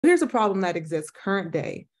Here's a problem that exists current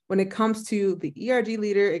day when it comes to the ERG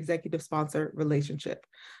leader executive sponsor relationship.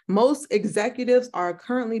 Most executives are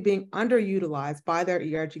currently being underutilized by their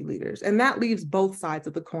ERG leaders, and that leaves both sides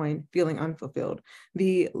of the coin feeling unfulfilled.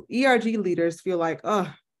 The ERG leaders feel like,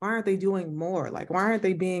 oh, why aren't they doing more? Like, why aren't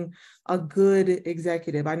they being a good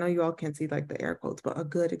executive? I know you all can't see like the air quotes, but a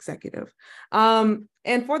good executive.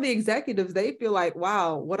 And for the executives, they feel like,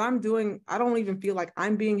 wow, what I'm doing, I don't even feel like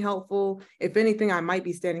I'm being helpful. If anything, I might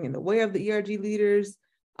be standing in the way of the ERG leaders.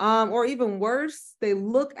 Or even worse, they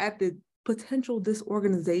look at the potential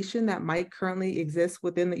disorganization that might currently exist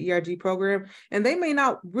within the ERG program, and they may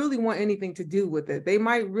not really want anything to do with it. They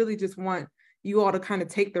might really just want you all to kind of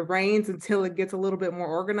take the reins until it gets a little bit more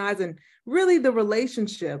organized. And really, the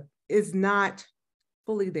relationship is not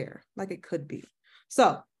fully there like it could be.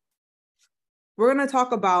 So we're going to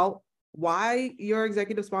talk about why your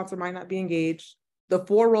executive sponsor might not be engaged, the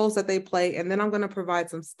 4 roles that they play, and then I'm going to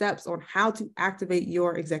provide some steps on how to activate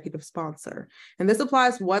your executive sponsor. And this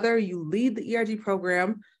applies whether you lead the ERG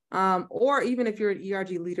program or even if you're an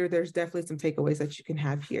ERG leader, there's definitely some takeaways that you can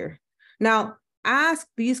have here. Now, ask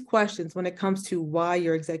these questions when it comes to why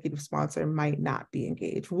your executive sponsor might not be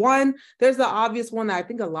engaged. One, there's the obvious one that I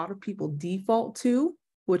think a lot of people default to,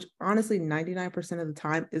 which honestly 99% of the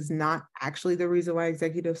time is not actually the reason why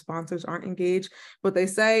executive sponsors aren't engaged, but they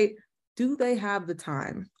say, do they have the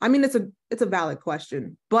time? I mean, it's a valid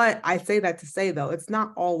question, but I say that to say, though, it's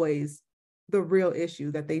not always the real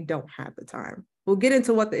issue that they don't have the time. We'll get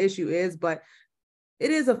into what the issue is, but it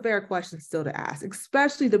is a fair question still to ask,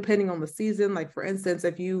 especially depending on the season. Like, for instance,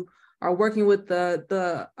 if you are working with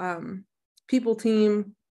the people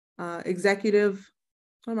team executive,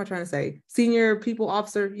 what am I trying to say? Senior people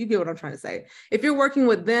officer, you get what I'm trying to say. If you're working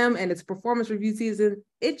with them and it's performance review season,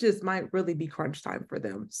 it just might really be crunch time for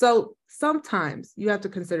them. So sometimes you have to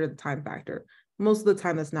consider the time factor. Most of the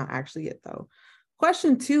time, that's not actually it, though.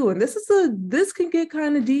 Question 2, and this can get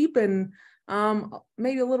kind of deep and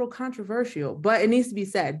maybe a little controversial, but it needs to be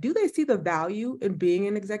said. Do they see the value in being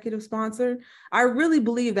an executive sponsor? I really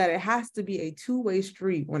believe that it has to be a two-way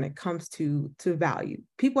street when it comes to value.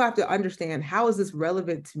 People have to understand, how is this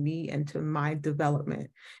relevant to me and to my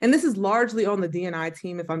development? And this is largely on the D&I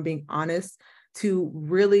team, if I'm being honest, to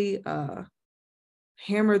really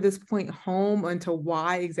hammer this point home into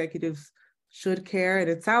why executives should care. And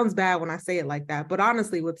it sounds bad when I say it like that, but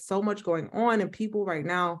honestly, with so much going on and people right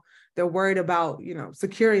now, they're worried about,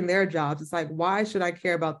 securing their jobs. It's like, why should I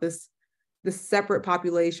care about this separate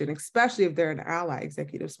population, especially if they're an ally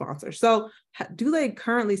executive sponsor? So do they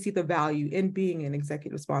currently see the value in being an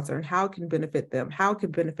executive sponsor, and how it can benefit them? How it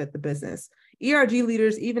can benefit the business? ERG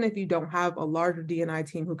leaders, even if you don't have a larger D&I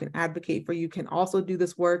team who can advocate for you, can also do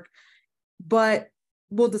this work, but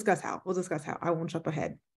we'll discuss how. I won't jump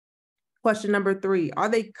ahead. Question number 3, are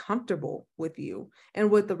they comfortable with you and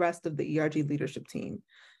with the rest of the ERG leadership team?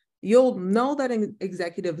 You'll know that an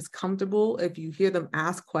executive is comfortable if you hear them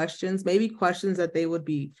ask questions, maybe questions that they would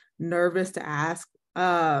be nervous to ask.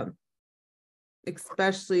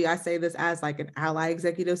 Especially, I say this as like an ally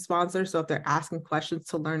executive sponsor. So if they're asking questions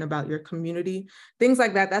to learn about your community, things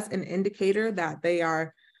like that, that's an indicator that they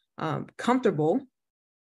are comfortable.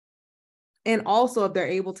 And also if they're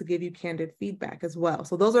able to give you candid feedback as well.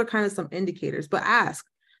 So those are kind of some indicators, but ask,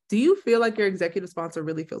 do you feel like your executive sponsor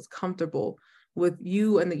really feels comfortable with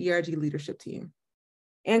you and the ERG leadership team?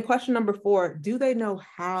 And question number 4, do they know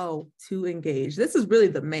how to engage? This is really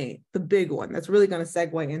the big one that's really going to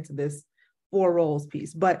segue into this 4 roles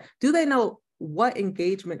piece, but do they know what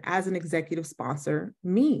engagement as an executive sponsor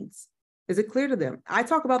means? Is it clear to them? I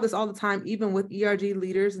talk about this all the time, even with ERG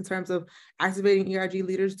leaders, in terms of activating ERG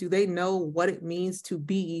leaders. Do they know what it means to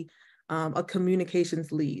be a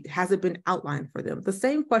communications lead? Has it been outlined for them? The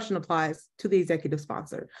same question applies to the executive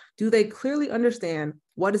sponsor. Do they clearly understand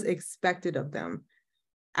what is expected of them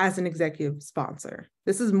as an executive sponsor?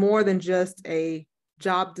 This is more than just a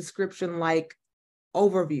job description like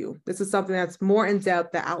overview. This is something that's more in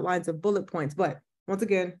depth, that outlines of bullet points. But once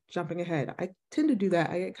again, jumping ahead, I tend to do that.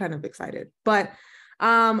 I get kind of excited. But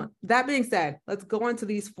that being said, let's go into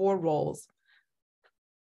these 4 roles.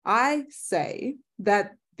 I say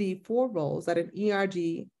that the 4 roles that an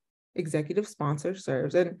ERG executive sponsor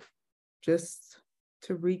serves, and just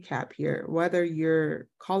to recap here, whether you're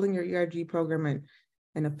calling your ERG program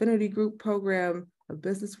an affinity group program, a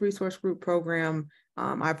business resource group program,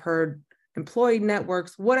 I've heard employee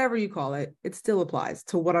networks, whatever you call it, it still applies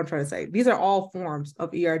to what I'm trying to say. These are all forms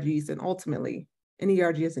of ERGs, and ultimately an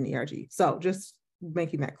ERG is an ERG. So just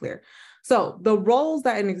making that clear. So the roles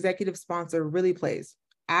that an executive sponsor really plays: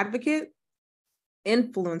 advocate,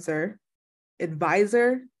 influencer,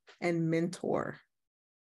 advisor, and mentor.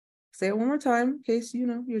 say it one more time in case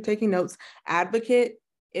you're taking notes: advocate,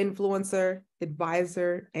 influencer,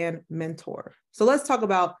 advisor, and mentor. So let's talk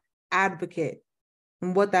about advocate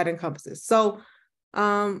and what that encompasses. So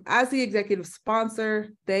as the executive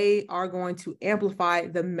sponsor, they are going to amplify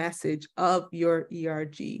the message of your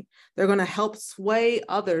ERG. They're going to help sway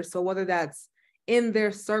others. So whether that's in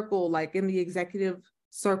their circle, like in the executive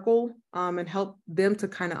circle, and help them to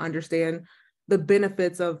kind of understand the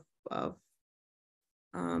benefits of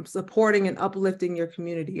supporting and uplifting your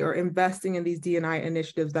community, or investing in these D&I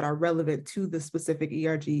initiatives that are relevant to the specific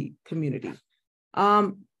ERG community.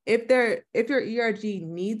 If your ERG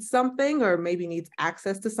needs something, or maybe needs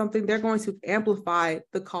access to something, they're going to amplify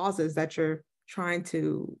the causes that you're trying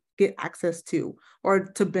to get access to or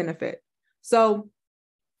to benefit. So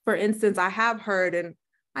for instance, I have heard, and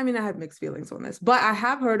I mean, I have mixed feelings on this, but I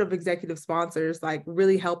have heard of executive sponsors like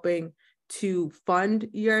really helping to fund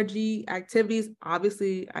ERG activities.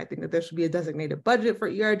 Obviously, I think that there should be a designated budget for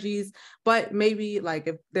ERGs, but maybe like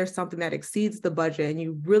if there's something that exceeds the budget and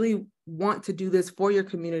you really want to do this for your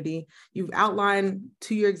community, you've outlined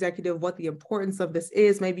to your executive what the importance of this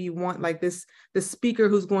is. Maybe you want like the speaker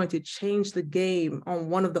who's going to change the game on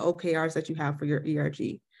one of the OKRs that you have for your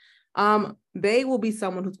ERG. They will be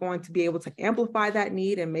someone who's going to be able to amplify that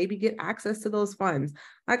need and maybe get access to those funds.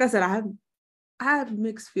 Like I said, I have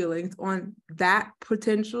mixed feelings on that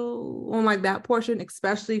potential, on like that portion,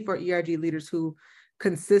 especially for ERG leaders who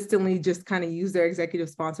consistently just kind of use their executive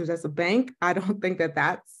sponsors as a bank. I don't think that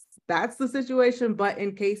that's the situation, but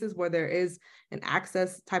in cases where there is an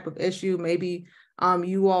access type of issue, maybe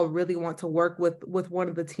you all really want to work with one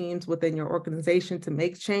of the teams within your organization to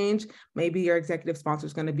make change, maybe your executive sponsor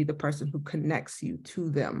is going to be the person who connects you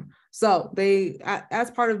to them. So they,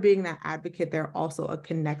 as part of being that advocate, they're also a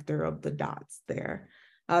connector of the dots there.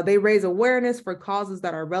 They raise awareness for causes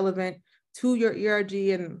that are relevant to your ERG.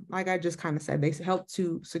 And like I just kind of said, they help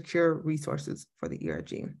to secure resources for the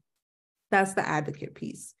ERG. That's the advocate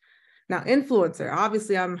piece. Now, influencer,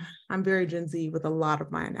 obviously I'm very Gen Z with a lot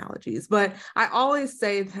of my analogies, but I always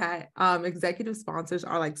say that executive sponsors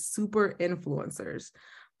are like super influencers.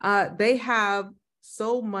 They have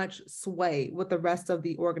so much sway with the rest of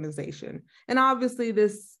the organization. And obviously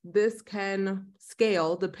this can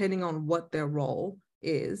scale depending on what their role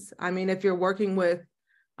is. I mean, if you're working with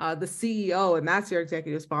the CEO and that's your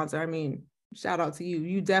executive sponsor, I mean, shout out to you.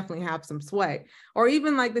 You definitely have some sway. Or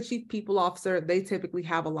even like the chief people officer, they typically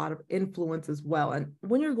have a lot of influence as well. And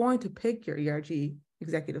when you're going to pick your ERG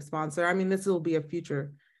executive sponsor, I mean, this will be a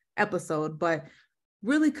future episode, but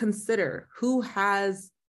really consider who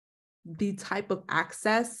has the type of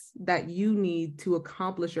access that you need to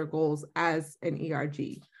accomplish your goals as an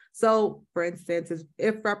ERG. So for instance,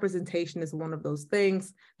 if representation is one of those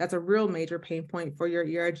things, that's a real major pain point for your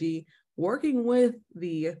ERG, working with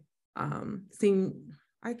the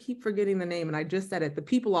I keep forgetting the name and I just said it, the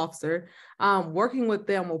people officer, working with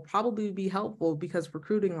them will probably be helpful because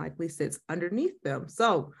recruiting likely sits underneath them.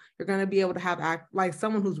 So you're going to be able to have like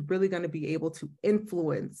someone who's really going to be able to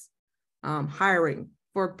influence hiring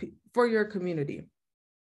for your community.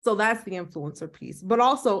 So that's the influencer piece. But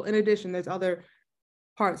also in addition, there's other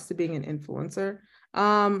parts to being an influencer.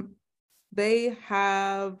 They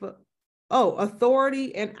have,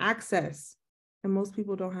 authority and access. And most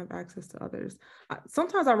people don't have access to others.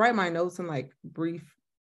 Sometimes I write my notes in like brief,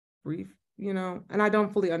 and I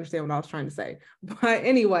don't fully understand what I was trying to say. But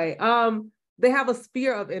anyway, they have a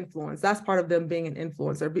sphere of influence. That's part of them being an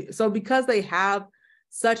influencer. So because they have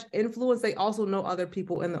such influence, they also know other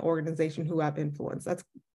people in the organization who have influence. That's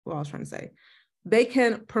what I was trying to say. They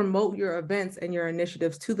can promote your events and your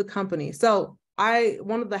initiatives to the company. So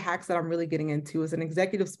one of the hacks that I'm really getting into is an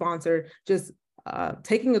executive sponsor just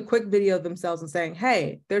taking a quick video of themselves and saying,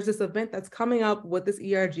 hey, there's this event that's coming up with this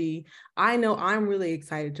ERG. I know I'm really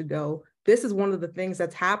excited to go. This is one of the things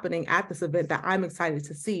that's happening at this event that I'm excited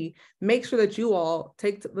to see. Make sure that you all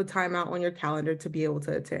take the time out on your calendar to be able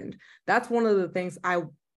to attend. That's one of the things I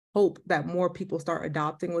hope that more people start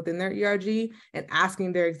adopting within their ERG and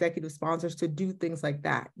asking their executive sponsors to do things like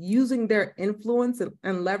that, using their influence and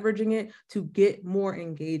leveraging it to get more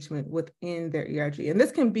engagement within their ERG. And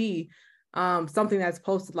this can be something that's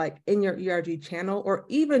posted like in your ERG channel, or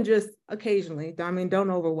even just occasionally, I mean, don't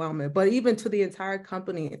overwhelm it, but even to the entire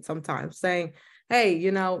company sometimes saying, hey,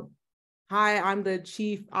 hi, I'm the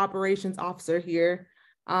chief operations officer here.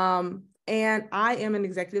 And I am an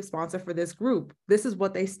executive sponsor for this group. This is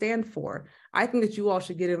what they stand for. I think that you all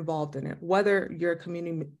should get involved in it, whether you're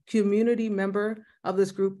a community member of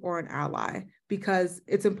this group or an ally, because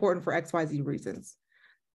it's important for XYZ reasons.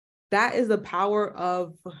 That is the power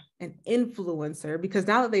of an influencer, because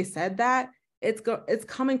now that they said that, it's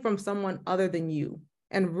coming from someone other than you.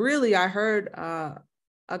 And really, I heard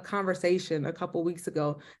a conversation a couple weeks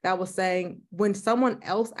ago that was saying when someone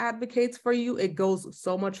else advocates for you, it goes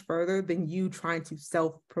so much further than you trying to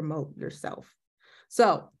self-promote yourself.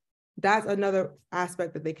 So that's another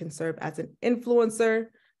aspect that they can serve as an influencer.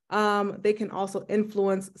 They can also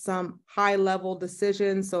influence some high-level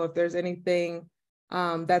decisions. So if there's anything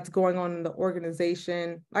that's going on in the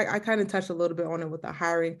organization, I kind of touched a little bit on it with the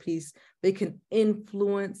hiring piece, they can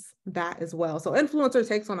influence that as well. So influencer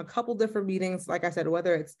takes on a couple different meanings. Like I said,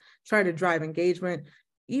 whether it's trying to drive engagement,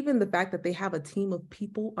 even the fact that they have a team of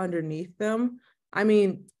people underneath them. I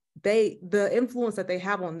mean, the influence that they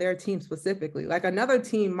have on their team specifically, like another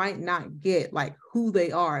team might not get like who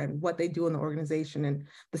they are and what they do in the organization and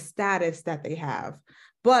the status that they have,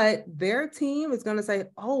 but their team is going to say,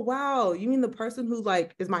 oh wow, you mean the person who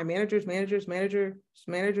like is my manager's manager,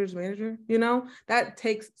 you know? That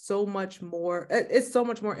takes so much more, it's so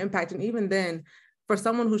much more impact. And even then, for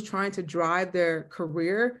someone who's trying to drive their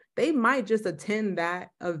career, they might just attend that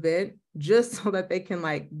event just so that they can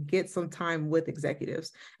like get some time with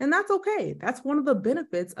executives. And that's okay. That's one of the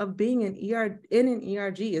benefits of being in an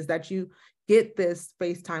ERG is that you get this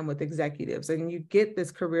face time with executives and you get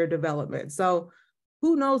this career development. So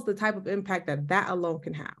who knows the type of impact that that alone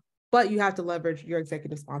can have, but you have to leverage your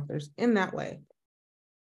executive sponsors in that way.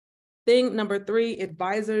 Thing number 3,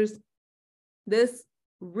 advisors. This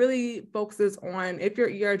really focuses on if your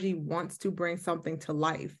ERG wants to bring something to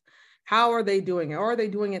life, how are they doing it? Or are they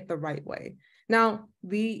doing it the right way? Now,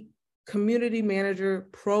 the community manager,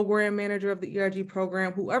 program manager of the ERG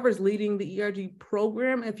program, whoever's leading the ERG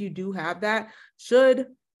program, if you do have that, should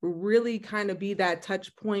really kind of be that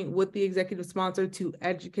touch point with the executive sponsor to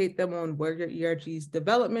educate them on where your ERG's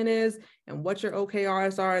development is and what your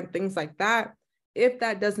OKRs are and things like that. If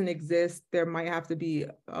that doesn't exist, there might have to be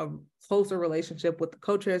a closer relationship with the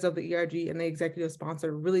co-chairs of the ERG and the executive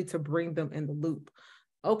sponsor really to bring them in the loop.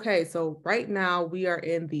 Okay, so right now we are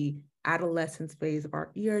in the adolescence phase of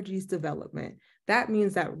our ERG's development. That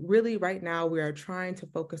means that really right now we are trying to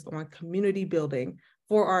focus on community building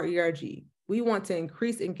for our ERG. We want to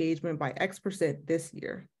increase engagement by X% this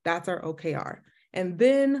year. That's our OKR. And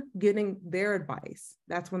then getting their advice.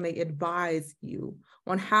 That's when they advise you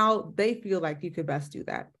on how they feel like you could best do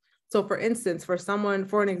that. So for instance, for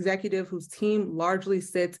an executive whose team largely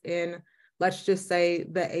sits in, let's just say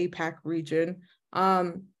the APAC region,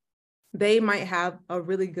 they might have a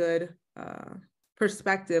really good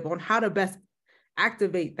perspective on how to best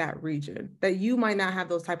activate that region that you might not have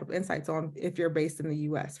those type of insights on if you're based in the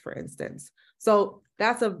US, for instance. So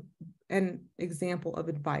that's an example of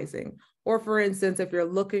advising. Or for instance, if you're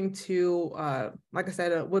looking to, like I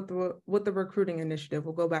said, with the recruiting initiative,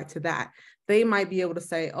 we'll go back to that. They might be able to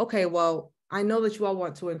say, okay, well, I know that you all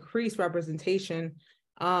want to increase representation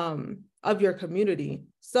of your community.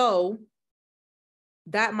 So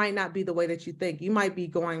that might not be the way that you think. You might be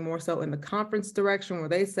going more so in the conference direction where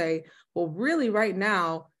they say, well, really right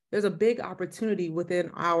now, there's a big opportunity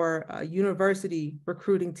within our university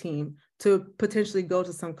recruiting team to potentially go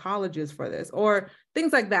to some colleges for this or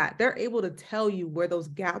things like that. They're able to tell you where those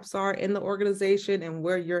gaps are in the organization and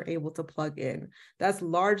where you're able to plug in. That's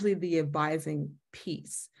largely the advising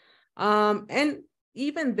piece. And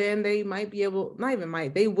even then they might be able, not even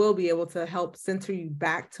might, they will be able to help center you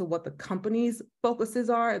back to what the company's focuses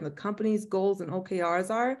are and the company's goals and OKRs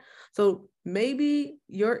are. So maybe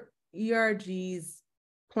your ERG's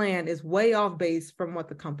plan is way off base from what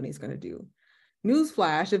the company's going to do.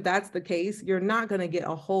 Newsflash, if that's the case, you're not going to get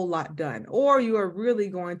a whole lot done, or you are really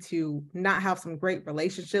going to not have some great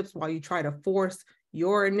relationships while you try to force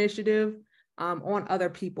your initiative on other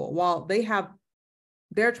people while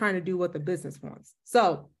they're trying to do what the business wants.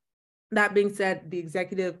 So that being said, the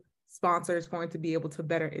executive sponsor is going to be able to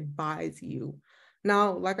better advise you.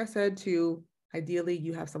 Now, like I said, too, ideally,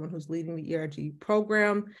 you have someone who's leading the ERG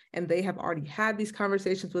program and they have already had these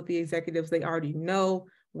conversations with the executives. They already know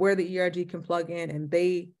where the ERG can plug in and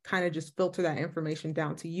they kind of just filter that information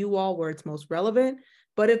down to you all where it's most relevant.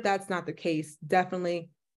 But if that's not the case, definitely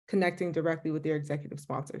connecting directly with your executive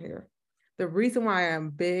sponsor here. The reason why I'm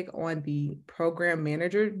big on the program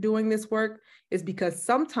manager doing this work is because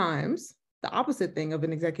sometimes the opposite thing of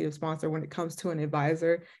an executive sponsor when it comes to an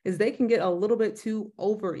advisor is they can get a little bit too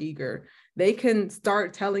overeager. They can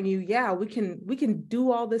start telling you, yeah, we can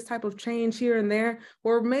do all this type of change here and there,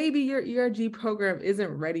 or maybe your ERG program isn't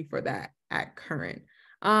ready for that at current.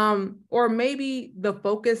 Or maybe the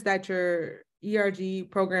focus that your ERG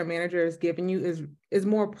program manager is giving you is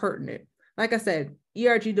more pertinent. Like I said,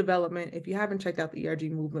 ERG development, if you haven't checked out the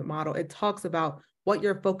ERG movement model, it talks about what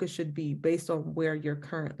your focus should be based on where you're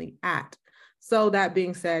currently at. So that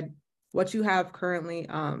being said, what you have currently,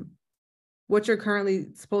 what you're currently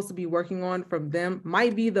supposed to be working on from them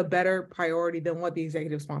might be the better priority than what the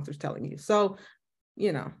executive sponsor is telling you. So,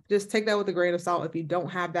 just take that with a grain of salt. If you don't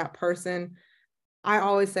have that person, I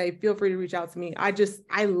always say, feel free to reach out to me.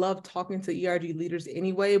 I love talking to ERG leaders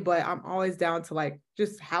anyway, but I'm always down to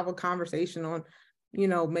just have a conversation on,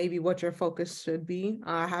 maybe what your focus should be.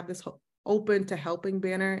 I have this open to helping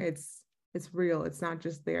banner. It's real. It's not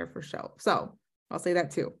just there for show. So I'll say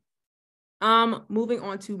that too. Moving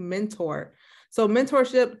on to mentor. So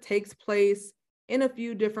mentorship takes place in a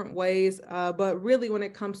few different ways, but really when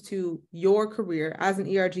it comes to your career as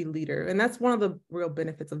an ERG leader, and that's one of the real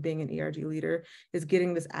benefits of being an ERG leader, is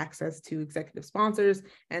getting this access to executive sponsors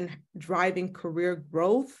and driving career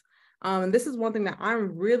growth. And this is one thing that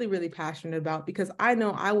I'm really, really passionate about, because I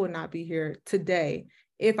know I would not be here today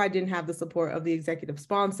if I didn't have the support of the executive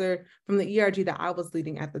sponsor from the ERG that I was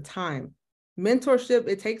leading at the time. Mentorship,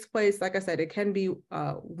 it takes place, like I said, it can be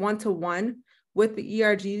one-to-one with the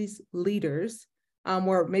ERG's leaders,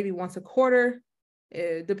 or maybe once a quarter,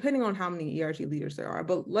 depending on how many ERG leaders there are.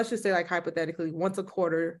 But let's just say, hypothetically, once a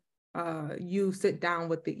quarter, you sit down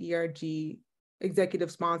with the ERG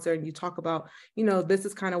executive sponsor and you talk about, this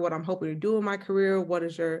is kind of what I'm hoping to do in my career. What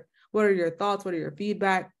are your thoughts? What are your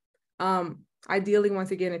feedback? Ideally,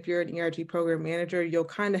 once again, if you're an ERG program manager, you'll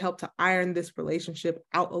kind of help to iron this relationship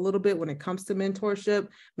out a little bit when it comes to mentorship,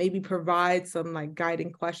 maybe provide some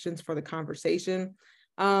guiding questions for the conversation.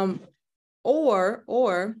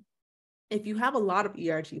 Or if you have a lot of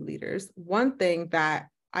ERG leaders, one thing that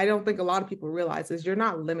I don't think a lot of people realize is you're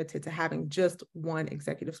not limited to having just one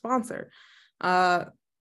executive sponsor.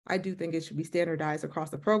 I do think it should be standardized across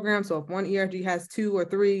the program. So if one ERG has 2 or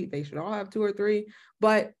 3, they should all have 2 or 3.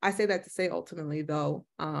 But I say that to say ultimately, though,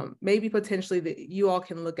 maybe potentially that you all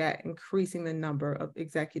can look at increasing the number of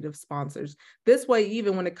executive sponsors. This way,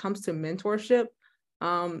 even when it comes to mentorship,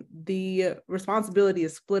 the responsibility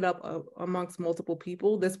is split up amongst multiple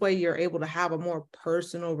people. This way, you're able to have a more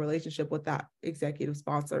personal relationship with that executive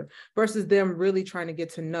sponsor versus them really trying to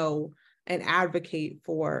get to know and advocate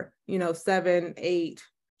for, 7, 8,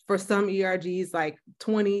 for some ERGs,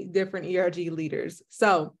 20 different ERG leaders.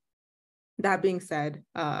 So that being said,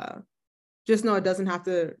 just know it doesn't have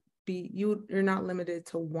to be, you're not limited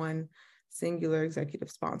to one singular executive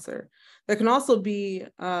sponsor. There can also be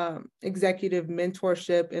executive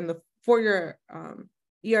mentorship for your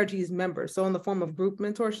ERG's members. So in the form of group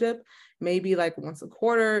mentorship, maybe once a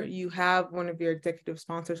quarter, you have one of your executive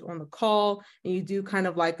sponsors on the call and you do kind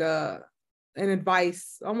of an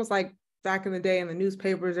advice, almost like back in the day in the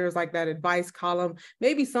newspapers, there's that advice column,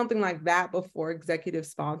 maybe something like that before executive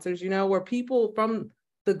sponsors, where people from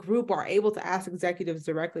the group are able to ask executives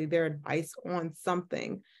directly their advice on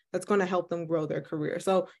something that's going to help them grow their career.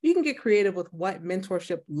 So you can get creative with what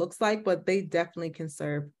mentorship looks like, but they definitely can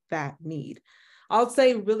serve that need. I'll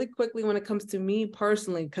say really quickly when it comes to me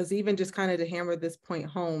personally, because even just kind of to hammer this point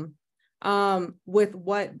home, with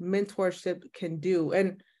what mentorship can do.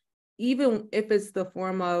 And even if it's the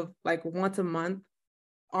form of once a month,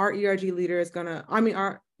 our ERG's leaders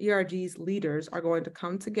are going to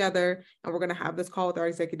come together and we're going to have this call with our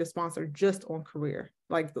executive sponsor just on career.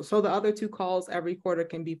 So the other 2 calls every quarter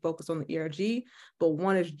can be focused on the ERG, but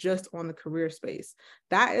one is just on the career space.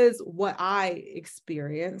 That is what I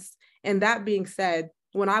experienced. And that being said,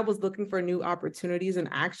 when I was looking for new opportunities, and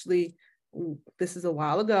actually, this is a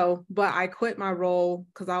while ago, but I quit my role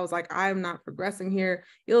because I was I'm not progressing here.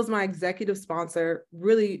 It was my executive sponsor,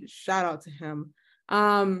 really shout out to him,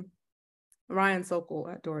 Ryan Sokol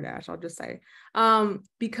at DoorDash, I'll just say,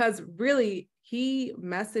 because really he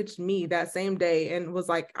messaged me that same day and was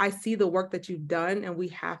I see the work that you've done and we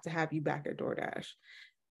have to have you back at DoorDash.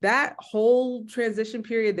 That whole transition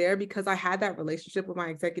period there, because I had that relationship with my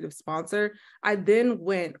executive sponsor, I then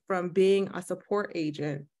went from being a support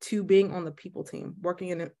agent to being on the people team, working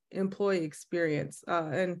in an employee experience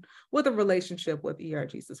and with a relationship with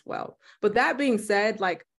ERGs as well. But that being said,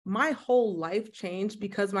 my whole life changed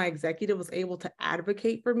because my executive was able to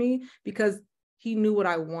advocate for me because he knew what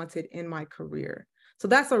I wanted in my career. So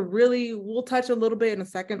we'll touch a little bit in a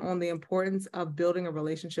second on the importance of building a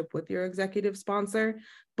relationship with your executive sponsor,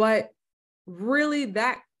 but really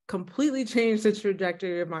that completely changed the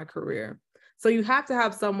trajectory of my career. So you have to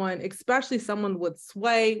have someone, especially someone with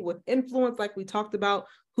sway, with influence, like we talked about,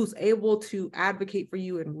 who's able to advocate for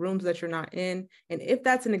you in rooms that you're not in. And if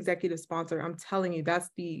that's an executive sponsor, I'm telling you, that's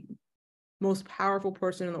the most powerful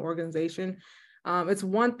person in the organization. It's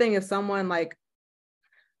one thing if someone like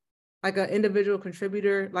an individual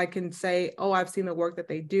contributor can say, oh, I've seen the work that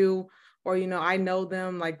they do, or, you know, I know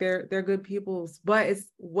them, like they're good people. But it's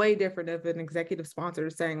way different if an executive sponsor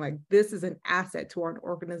is saying like, this is an asset to our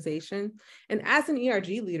organization. And as an ERG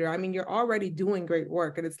leader, I mean, you're already doing great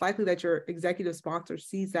work, and it's likely that your executive sponsor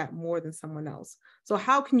sees that more than someone else. So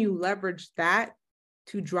how can you leverage that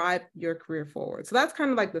to drive your career forward? So that's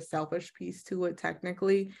kind of like the selfish piece to it,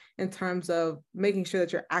 technically, in terms of making sure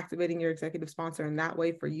that you're activating your executive sponsor in that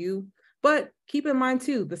way for you. But keep in mind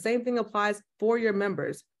too, the same thing applies for your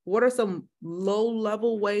members. What are some low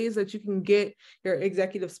level ways that you can get your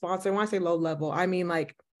executive sponsor? When I say low level, I mean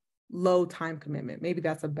like low time commitment. Maybe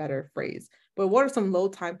that's a better phrase. But what are some low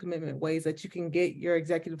time commitment ways that you can get your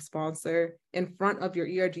executive sponsor in front of your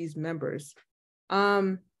ERG's members?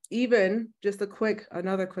 Even just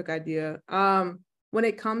another quick idea. When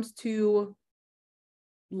it comes to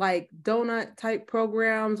like donut type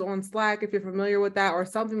programs on Slack, if you're familiar with that, or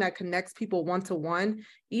something that connects people one-to-one,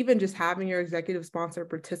 even just having your executive sponsor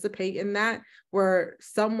participate in that, where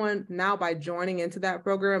someone now by joining into that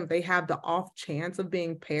program, they have the off chance of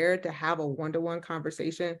being paired to have a one-to-one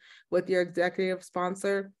conversation with your executive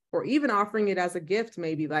sponsor, or even offering it as a gift,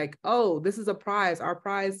 maybe like, oh, this is a prize,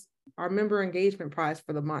 our member engagement prize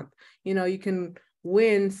for the month. You know, you can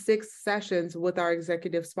win 6 sessions with our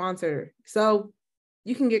executive sponsor. So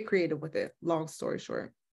you can get creative with it, long story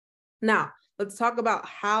short. Now, let's talk about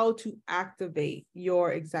how to activate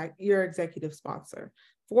your executive sponsor.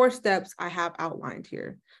 4 steps I have outlined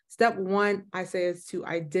here. Step 1, I say, is to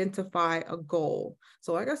identify a goal.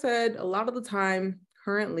 So like I said, a lot of the time,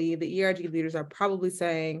 currently, the ERG leaders are probably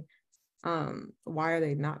saying, why are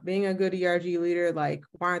they not being a good ERG leader? Like,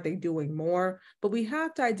 why aren't they doing more? But we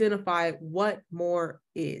have to identify what more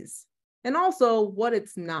is, and also what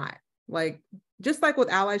it's not. Like, just like with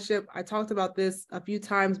allyship, I talked about this a few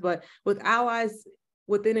times, but with allies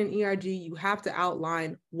within an ERG, you have to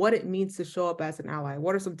outline what it means to show up as an ally.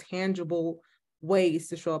 What are some tangible ways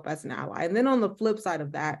to show up as an ally? And then on the flip side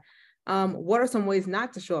of that, what are some ways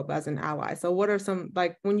not to show up as an ally? So what are some,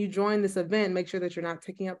 like when you join this event, make sure that you're not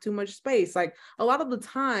taking up too much space. Like a lot of the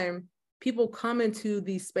time, people come into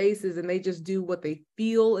these spaces and they just do what they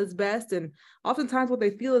feel is best. And oftentimes what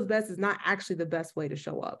they feel is best is not actually the best way to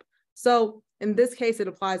show up. So in this case, it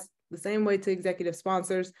applies the same way to executive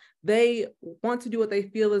sponsors. They want to do what they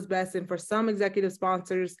feel is best. And for some executive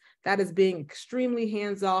sponsors, that is being extremely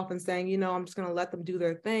hands-off and saying, you know, I'm just going to let them do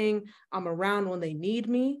their thing. I'm around when they need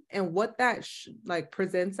me. And what that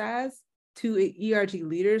presents as to ERG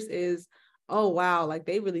leaders is, oh, wow, like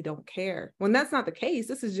they really don't care. When that's not the case,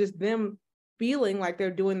 this is just them feeling like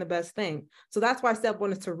they're doing the best thing. So that's why step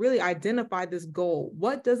 1 is to really identify this goal.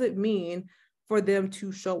 What does it mean for them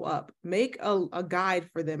to show up? Make a guide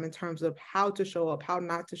for them in terms of how to show up, how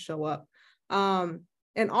not to show up.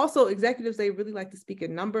 And also executives, they really like to speak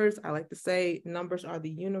in numbers. I like to say numbers are the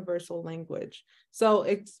universal language. So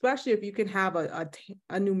especially if you can have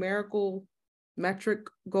a numerical metric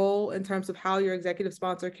goal in terms of how your executive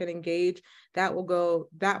sponsor can engage, that will go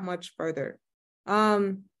that much further.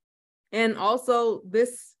 And also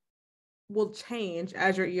this will change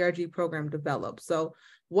as your ERG program develops. So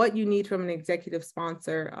what you need from an executive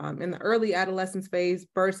sponsor in the early adolescence phase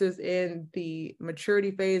versus in the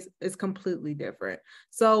maturity phase is completely different.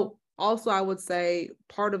 So also I would say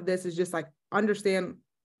part of this is just like understand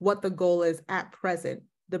what the goal is at present,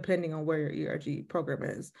 depending on where your ERG program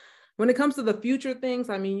is. When it comes to the future things,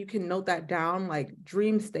 I mean, you can note that down, like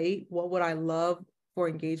dream state, what would I love for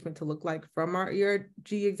engagement to look like from our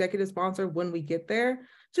ERG executive sponsor when we get there,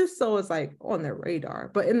 just so it's like on their radar.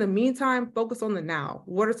 But in the meantime, focus on the now.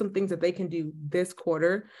 What are some things that they can do this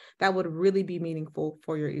quarter that would really be meaningful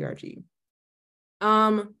for your ERG?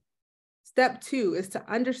 Step 2 is to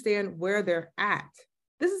understand where they're at.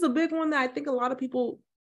 This is a big one that I think a lot of people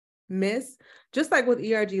miss, just like with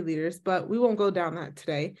ERG leaders, but we won't go down that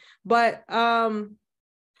today. But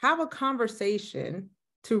have a conversation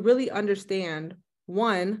to really understand,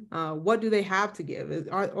 one, what do they have to give,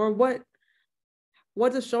 or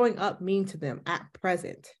what does showing up mean to them at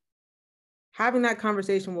present? Having that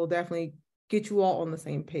conversation will definitely get you all on the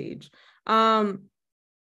same page.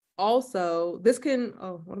 Also, this can,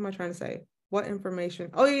 what am I trying to say? What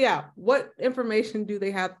information? Oh yeah, what information do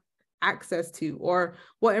they have access to, or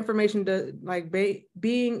what information does, like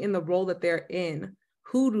being in the role that they're in,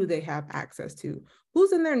 who do they have access to?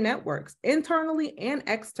 Who's in their networks, internally and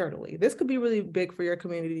externally? This could be really big for your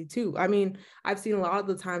community too. I mean, I've seen a lot of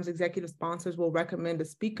the times executive sponsors will recommend a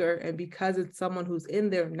speaker, and because it's someone who's in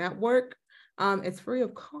their network, it's free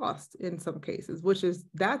of cost in some cases,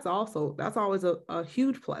 that's always a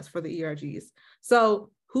huge plus for the ERGs. So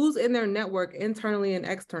who's in their network internally and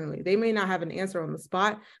externally. They may not have an answer on the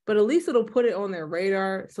spot, but at least it'll put it on their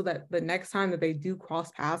radar so that the next time that they do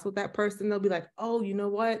cross paths with that person, they'll be like, oh, you know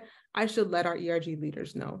what? I should let our ERG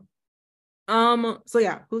leaders know. So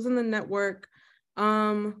yeah, who's in the network?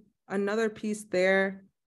 Another piece there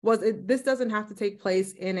was this doesn't have to take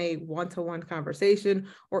place in a one-to-one conversation,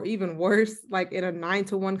 or even worse, like in a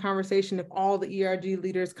 9-to-1 conversation. If all the ERG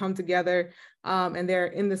leaders come together and they're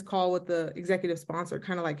in this call with the executive sponsor,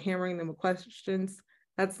 kind of like hammering them with questions,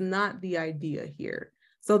 that's not the idea here.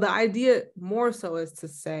 So the idea more so is to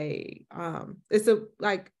say, it's to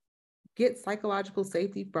like get psychological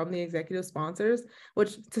safety from the executive sponsors,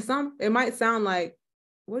 which to some, it might sound like,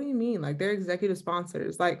 what do you mean? Like they're executive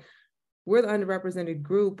sponsors, like we're the underrepresented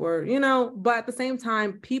group, or, you know, but at the same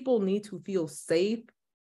time, people need to feel safe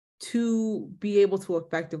to be able to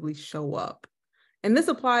effectively show up. And this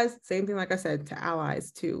applies, same thing, like I said, to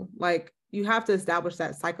allies too. Like you have to establish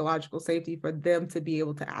that psychological safety for them to be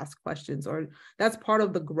able to ask questions, or that's part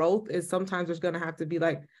of the growth. Is sometimes there's going to have to be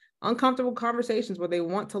like uncomfortable conversations where they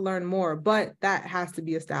want to learn more, but that has to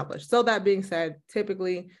be established. So that being said,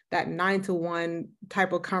 typically that 9-to-1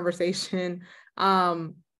 type of conversation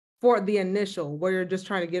for the initial, where you're just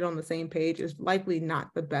trying to get on the same page, is likely not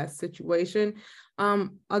the best situation.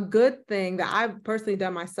 A good thing that I've personally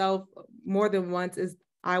done myself more than once is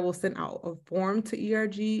I will send out a form to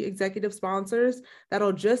ERG executive sponsors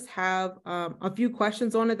that'll just have a few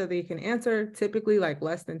questions on it that they can answer, typically like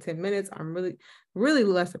less than 10 minutes. I'm really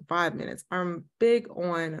less than 5 minutes. I'm big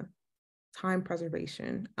on time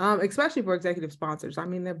preservation, especially for executive sponsors. I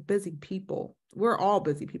mean, they're busy people. We're all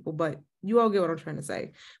busy people, but you all get what I'm trying to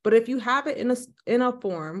say. But if you have it in a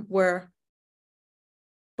form where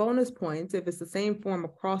bonus points, if it's the same form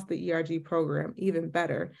across the ERG program, even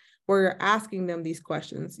better, where you're asking them these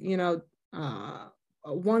questions, you know,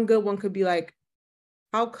 one good one could be like,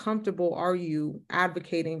 how comfortable are you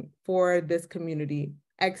advocating for this community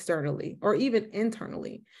externally or even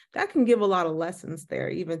internally? That can give a lot of lessons there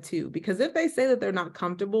even too, because if they say that they're not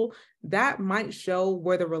comfortable, that might show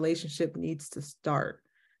where the relationship needs to start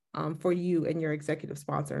for you and your executive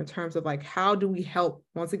sponsor, in terms of like, how do we help,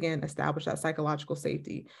 once again, establish that psychological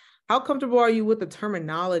safety? How comfortable are you with the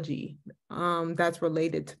terminology that's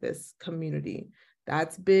related to this community?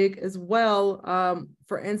 That's big as well.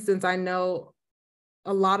 For instance, I know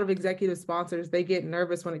a lot of executive sponsors, they get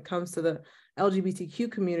nervous when it comes to the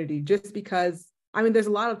LGBTQ community, just because, I mean, there's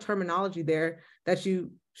a lot of terminology there that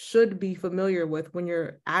you should be familiar with when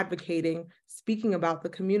you're advocating, speaking about the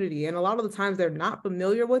community. And a lot of the times they're not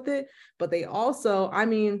familiar with it, but they also, I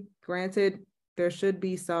mean, granted, there should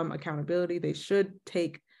be some accountability. They should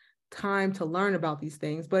take time to learn about these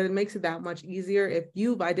things, but it makes it that much easier if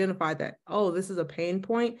you've identified that, oh, this is a pain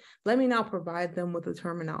point. Let me now provide them with a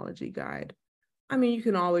terminology guide. I mean, you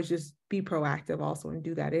can always just be proactive also and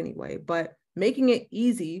do that anyway, but making it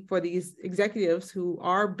easy for these executives who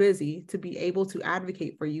are busy to be able to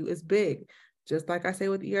advocate for you is big. Just like I say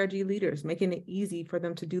with ERG leaders, making it easy for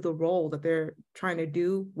them to do the role that they're trying to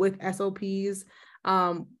do with SOPs,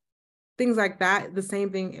 things like that. The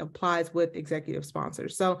same thing applies with executive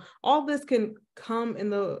sponsors. So all this can come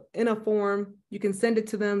in a form. You can send it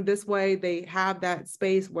to them this way. They have that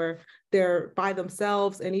space where they're by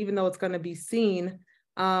themselves, and even though it's going to be seen,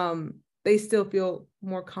 they still feel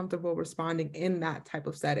more comfortable responding in that type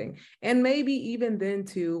of setting. And maybe even then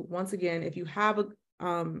too, once again, if you have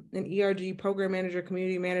an ERG program manager,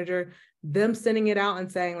 community manager, them sending it out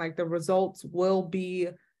and saying like the results will be,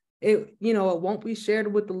 it won't be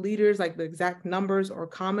shared with the leaders, like the exact numbers or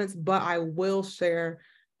comments, but I will share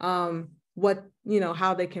how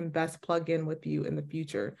they can best plug in with you in the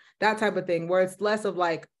future. That type of thing, where it's less of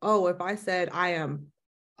like, oh, if I said I am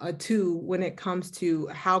a 2 when it comes to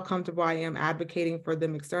how comfortable I am advocating for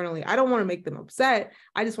them externally, I don't want to make them upset.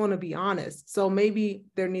 I just want to be honest. So maybe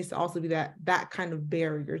there needs to also be that kind of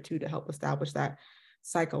barrier too, to help establish that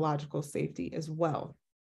psychological safety as well.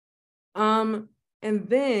 And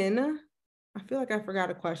then I feel like I forgot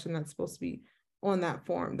a question that's supposed to be on that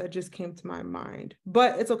form that just came to my mind,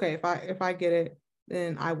 but it's okay. If I get it,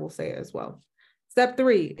 then I will say it as well. Step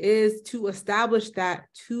 3 is to establish that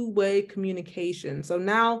two-way communication. So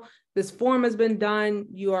now this form has been done.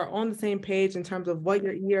 You are on the same page in terms of what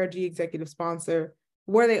your ERG executive sponsor,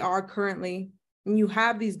 where they are currently, and you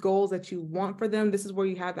have these goals that you want for them. This is where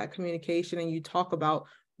you have that communication and you talk about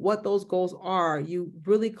what those goals are. You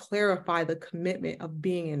really clarify the commitment of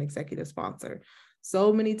being an executive sponsor.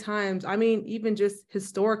 So many times, I mean, even just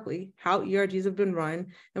historically, how ERGs have been run.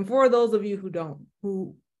 And for those of you who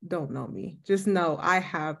don't know me, just know I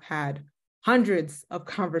have had hundreds of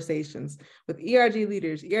conversations with ERG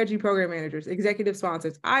leaders, ERG program managers, executive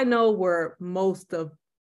sponsors. I know where most of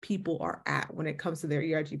people are at when it comes to their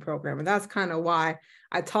ERG program. And that's kind of why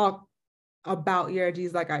I talk about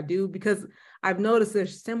ERGs like I do, because I've noticed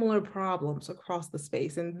there's similar problems across the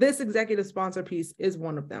space. And this executive sponsor piece is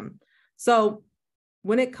one of them. So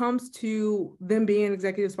when it comes to them being an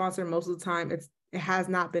executive sponsor, most of the time it has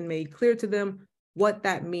not been made clear to them what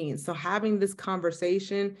that means. So having this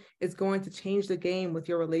conversation is going to change the game with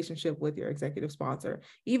your relationship with your executive sponsor.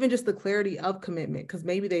 Even just the clarity of commitment, because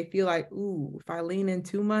maybe they feel like, ooh, if I lean in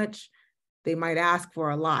too much, they might ask for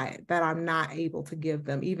a lot that I'm not able to give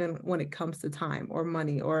them, even when it comes to time or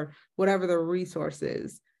money or whatever the resource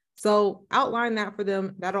is. So outline that for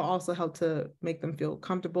them. That'll also help to make them feel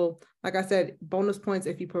comfortable. Like I said, bonus points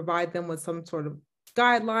if you provide them with some sort of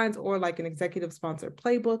guidelines or like an executive sponsor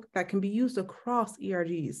playbook that can be used across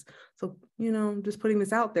ERGs. So, just putting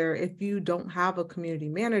this out there, if you don't have a community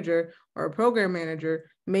manager or a program manager,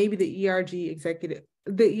 maybe the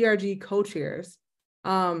ERG co-chairs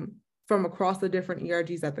from across the different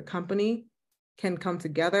ERGs at the company can come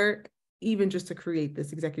together, even just to create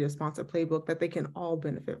this executive sponsor playbook that they can all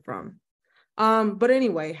benefit from. But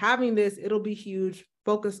anyway, having this, it'll be huge.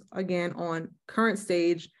 Focus again on current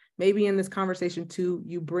stage. Maybe in this conversation too,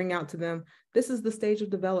 you bring out to them, this is the stage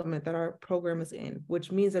of development that our program is in,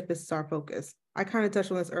 which means that this is our focus. I kind of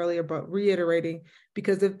touched on this earlier, but reiterating,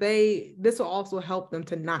 because this will also help them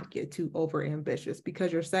to not get too over ambitious,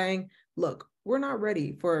 because you're saying, look, we're not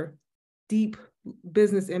ready for deep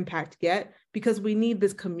business impact yet, because we need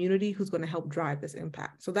this community who's going to help drive this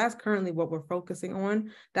impact. So that's currently what we're focusing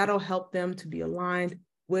on. That'll help them to be aligned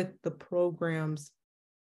with the program's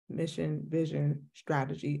mission, vision,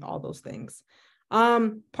 strategy, all those things.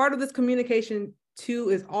 Part of this communication too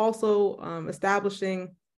is also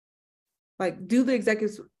establishing, like, do the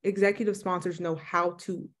executive sponsors know how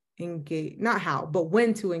to engage, not how, but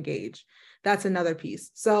when to engage? That's another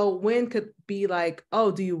piece. So when could be like,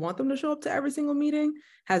 oh, do you want them to show up to every single meeting?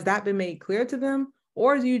 Has that been made clear to them?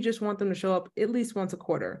 Or do you just want them to show up at least once a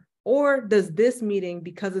quarter? Or does this meeting,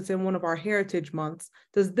 because it's in one of our heritage months,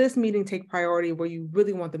 does this meeting take priority where you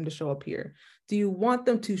really want them to show up here? Do you want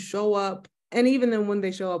them to show up? And even then when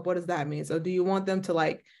they show up, what does that mean? So do you want them to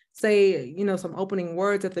like say, some opening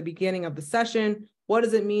words at the beginning of the session? What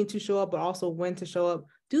does it mean to show up, but also when to show up?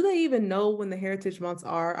 Do they even know when the heritage months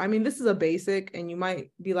are? I mean, this is a basic, and you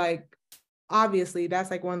might be like, obviously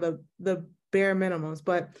that's like one of the bare minimums,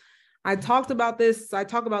 but I talk about this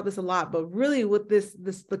a lot, but really with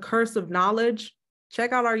the curse of knowledge,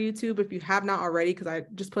 check out our YouTube if you have not already, because I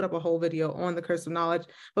just put up a whole video on the curse of knowledge.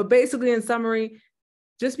 But basically, in summary,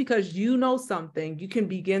 just because you know something, you can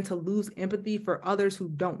begin to lose empathy for others who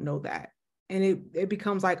don't know that. And it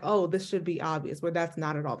becomes like, oh, this should be obvious, where that's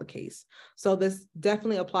not at all the case. So this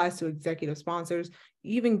definitely applies to executive sponsors.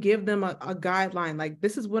 Even give them a guideline, like,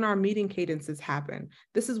 this is when our meeting cadences happen.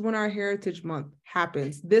 This is when our Heritage Month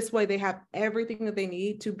happens. This way they have everything that they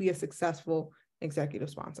need to be a successful executive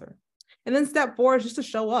sponsor. And then step 4 is just to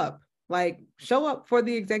show up. Like, show up for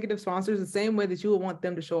the executive sponsors the same way that you would want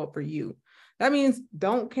them to show up for you. That means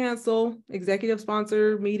don't cancel executive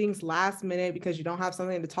sponsor meetings last minute because you don't have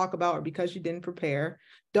something to talk about or because you didn't prepare.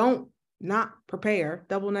 Don't not prepare,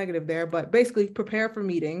 double negative there, but basically prepare for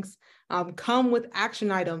meetings. Come with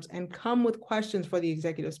action items and come with questions for the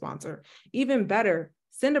executive sponsor. Even better,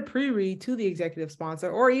 send a pre-read to the executive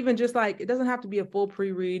sponsor, or even just like, it doesn't have to be a full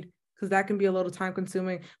pre-read because that can be a little time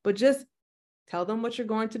consuming, but just tell them what you're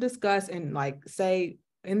going to discuss and like say,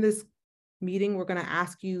 in this meeting, we're going to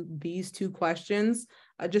ask you these 2 questions,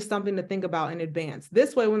 just something to think about in advance.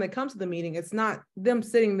 This way, when they come to the meeting, it's not them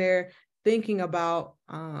sitting there thinking about,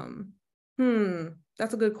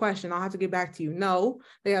 that's a good question, I'll have to get back to you. No,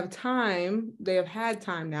 they have time. They have had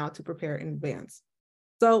time now to prepare in advance.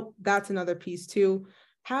 So that's another piece too.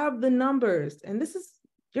 Have the numbers. And this is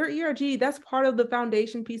your ERG. That's part of the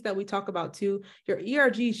foundation piece that we talk about too. Your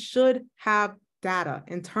ERG should have data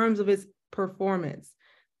in terms of its performance.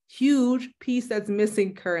 Huge piece that's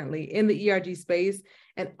missing currently in the ERG space.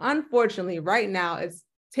 And unfortunately, right now, it's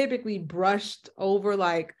typically brushed over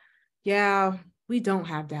like, yeah, we don't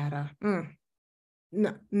have data.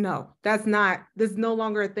 No, that's no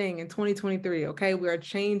longer a thing in 2023, okay? We are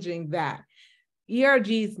changing that.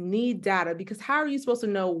 ERGs need data, because how are you supposed to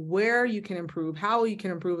know where you can improve, how you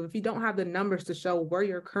can improve if you don't have the numbers to show where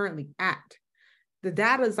you're currently at? The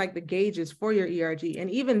data is like the gauges for your ERG. And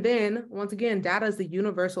even then, once again, data is the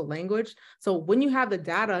universal language. So when you have the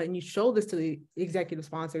data and you show this to the executive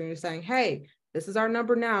sponsor and you're saying, hey, this is our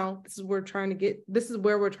number now. This is where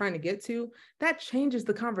we're trying to get to. That changes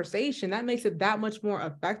the conversation. That makes it that much more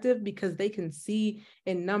effective because they can see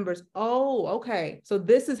in numbers, oh, okay, so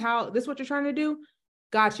this is what you're trying to do.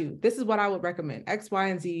 Got you. This is what I would recommend. X, Y,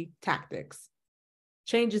 and Z tactics.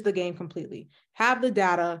 Changes the game completely. Have the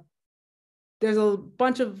data. There's a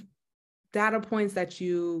bunch of data points that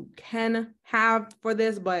you can have for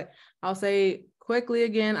this, but I'll say quickly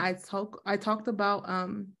again, I talked about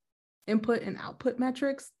input and output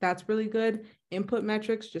metrics. That's really good. Input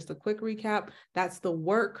metrics, just a quick recap, that's the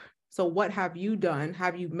work. So what have you done?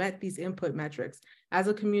 Have you met these input metrics? As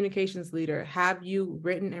a communications leader, have you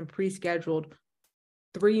written and pre-scheduled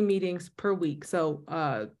 3 meetings per week? So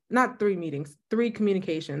not 3 meetings, 3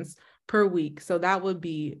 communications per week. So that would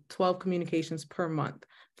be 12 communications per month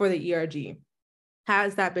for the ERG.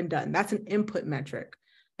 Has that been done? That's an input metric.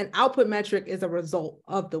 An output metric is a result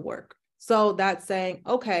of the work. So that's saying,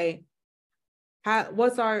 okay,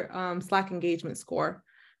 what's our Slack engagement score?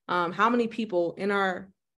 How many people in our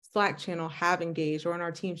Slack channel have engaged, or in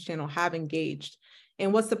our Teams channel have engaged?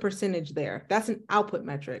 And what's the percentage there? That's an output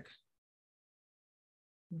metric.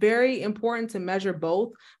 Very important to measure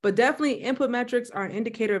both, but definitely input metrics are an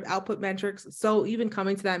indicator of output metrics. So even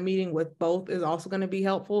coming to that meeting with both is also going to be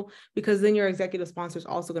helpful, because then your executive sponsor is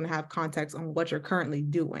also going to have context on what you're currently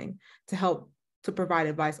doing to help to provide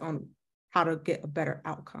advice on how to get a better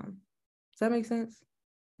outcome. Does that make sense?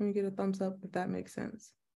 Let me get a thumbs up if that makes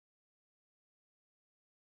sense.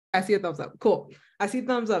 I see a thumbs up. Cool. I see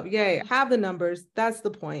thumbs up. Yay. Have the numbers. That's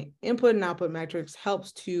the point. Input and output metrics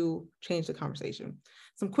helps to change the conversation.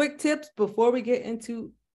 Some quick tips before we get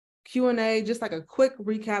into Q&A, just like a quick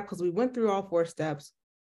recap, because we went through all 4 steps.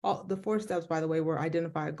 All the 4 steps, by the way, were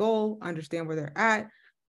identify a goal, understand where they're at,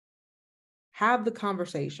 have the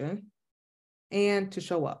conversation, and to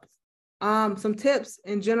show up. Some tips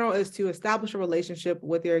in general is to establish a relationship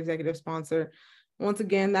with your executive sponsor. Once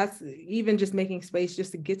again, that's even just making space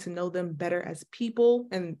just to get to know them better as people,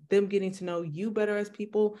 and them getting to know you better as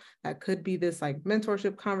people. That could be this like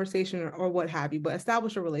mentorship conversation or what have you, but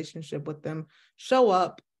establish a relationship with them, show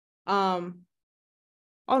up. I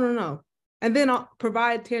don't know. And then I'll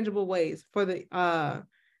provide tangible ways for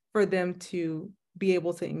them to be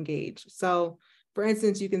able to engage. So for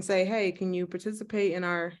instance, you can say, hey, can you participate in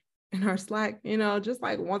our Slack, just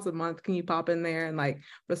like once a month, can you pop in there and like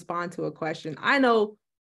respond to a question? I know,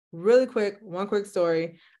 really quick, one quick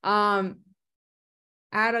story. At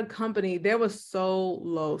a company, there was so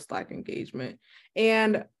low Slack engagement.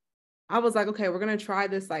 And I was like, okay, we're going to try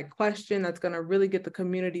this like question that's going to really get the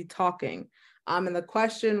community talking. And the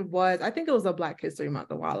question was, I think it was a Black History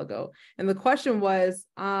Month a while ago. And the question was,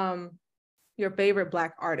 your favorite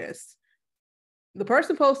Black artist. The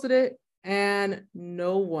person posted it, and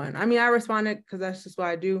no one, I responded because that's just what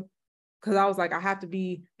I do. Because I was like, I have to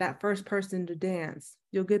be that first person to dance.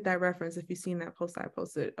 You'll get that reference if you've seen that post I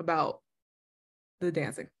posted about the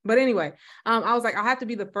dancing. But anyway, I was like, I have to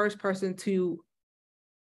be the first person to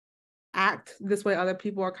act this way other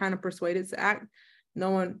people are kind of persuaded to act.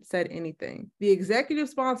 No one said anything. The executive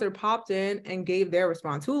sponsor popped in and gave their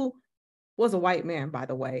response, who was a white man, by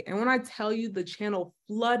the way. And when I tell you, the channel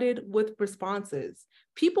flooded with responses.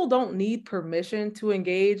 People don't need permission to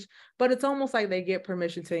engage, but it's almost like they get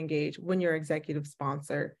permission to engage when your executive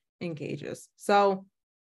sponsor engages. So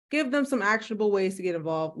give them some actionable ways to get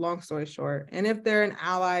involved, long story short. And if they're an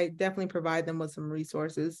ally, definitely provide them with some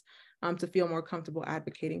resources to feel more comfortable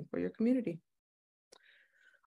advocating for your community.